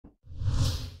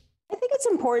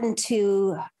important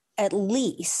to at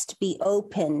least be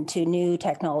open to new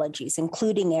technologies,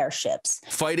 including airships.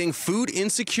 Fighting food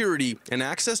insecurity and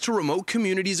access to remote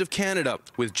communities of Canada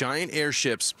with giant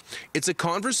airships. It's a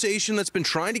conversation that's been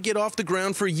trying to get off the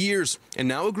ground for years, and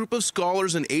now a group of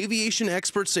scholars and aviation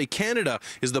experts say Canada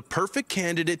is the perfect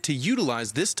candidate to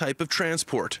utilize this type of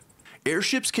transport.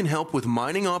 Airships can help with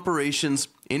mining operations,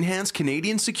 enhance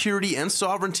Canadian security and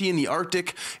sovereignty in the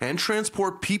Arctic, and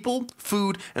transport people,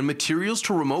 food, and materials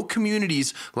to remote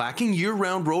communities lacking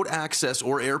year-round road access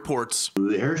or airports.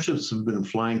 The airships have been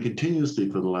flying continuously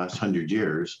for the last 100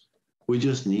 years. We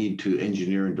just need to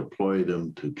engineer and deploy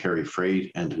them to carry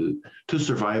freight and to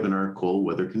survive in our cold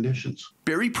weather conditions.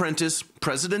 Barry Prentice,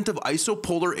 president of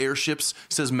Isopolar Airships,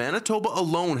 says Manitoba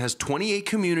alone has 28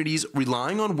 communities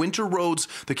relying on winter roads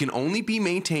that can only be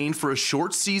maintained for a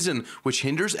short season, which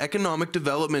hinders economic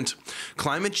development.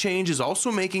 Climate change is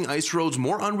also making ice roads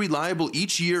more unreliable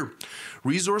each year.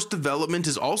 Resource development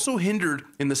is also hindered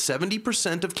in the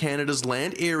 70% of Canada's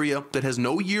land area that has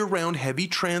no year-round heavy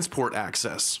transport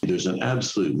access. There's an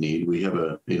absolute need. We have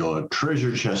a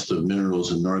treasure chest of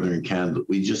minerals in northern Canada that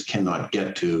we just cannot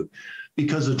get to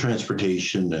because of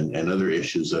transportation and other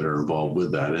issues that are involved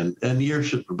with that. And the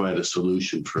airships provide a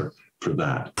solution for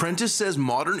that. Prentice says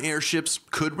modern airships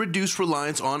could reduce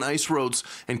reliance on ice roads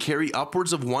and carry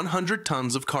upwards of 100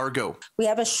 tons of cargo. We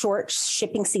have a short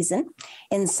shipping season.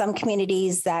 In some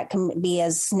communities, that can be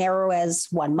as narrow as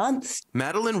 1 month.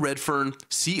 Madeline Redfern,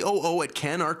 COO at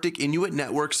CanArctic Inuit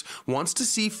Networks, wants to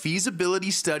see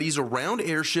feasibility studies around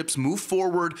airships move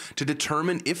forward to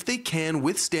determine if they can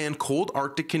withstand cold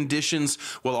Arctic conditions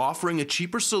while offering a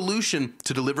cheaper solution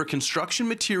to deliver construction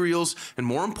materials and,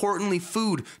 more importantly,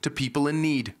 food to people in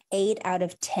need. 8 out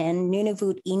of 10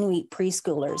 Nunavut Inuit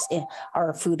preschoolers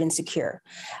are food insecure.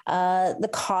 The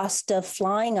cost of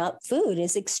flying up food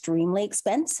is extremely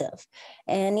expensive.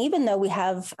 And even though we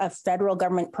have a federal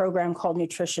government program called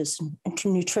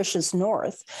Nutritious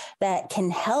North that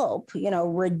can help,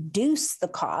 reduce the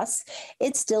costs,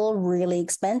 it's still really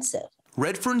expensive.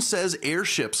 Redfern says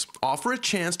airships offer a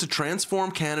chance to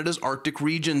transform Canada's Arctic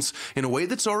regions in a way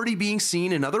that's already being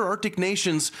seen in other Arctic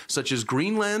nations such as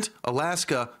Greenland,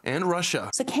 Alaska, and Russia.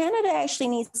 So Canada actually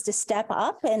needs to step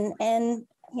up and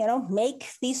make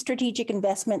these strategic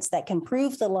investments that can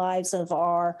improve the lives of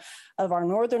our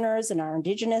Northerners and our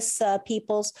Indigenous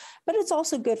peoples, but it's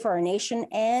also good for our nation,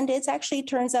 and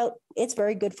turns out it's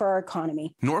very good for our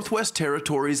economy. Northwest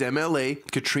Territories MLA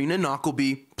Katrina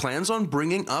Knockleby plans on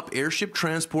bringing up airship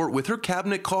transport with her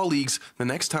cabinet colleagues the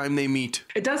next time they meet.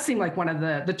 It does seem like one of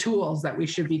the tools that we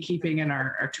should be keeping in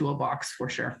our toolbox for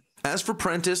sure. As for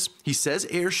Prentice, he says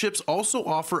airships also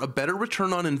offer a better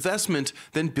return on investment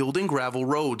than building gravel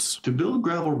roads. To build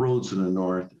gravel roads in the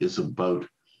north is about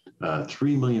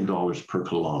 $3 million per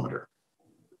kilometer.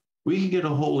 We could get a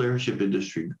whole airship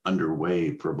industry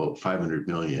underway for about $500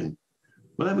 million.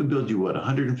 Well, that would build you,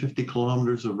 150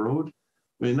 kilometers of road?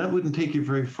 I mean, that wouldn't take you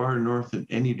very far north in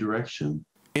any direction.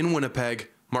 In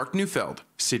Winnipeg, Mark Neufeld,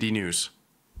 City News.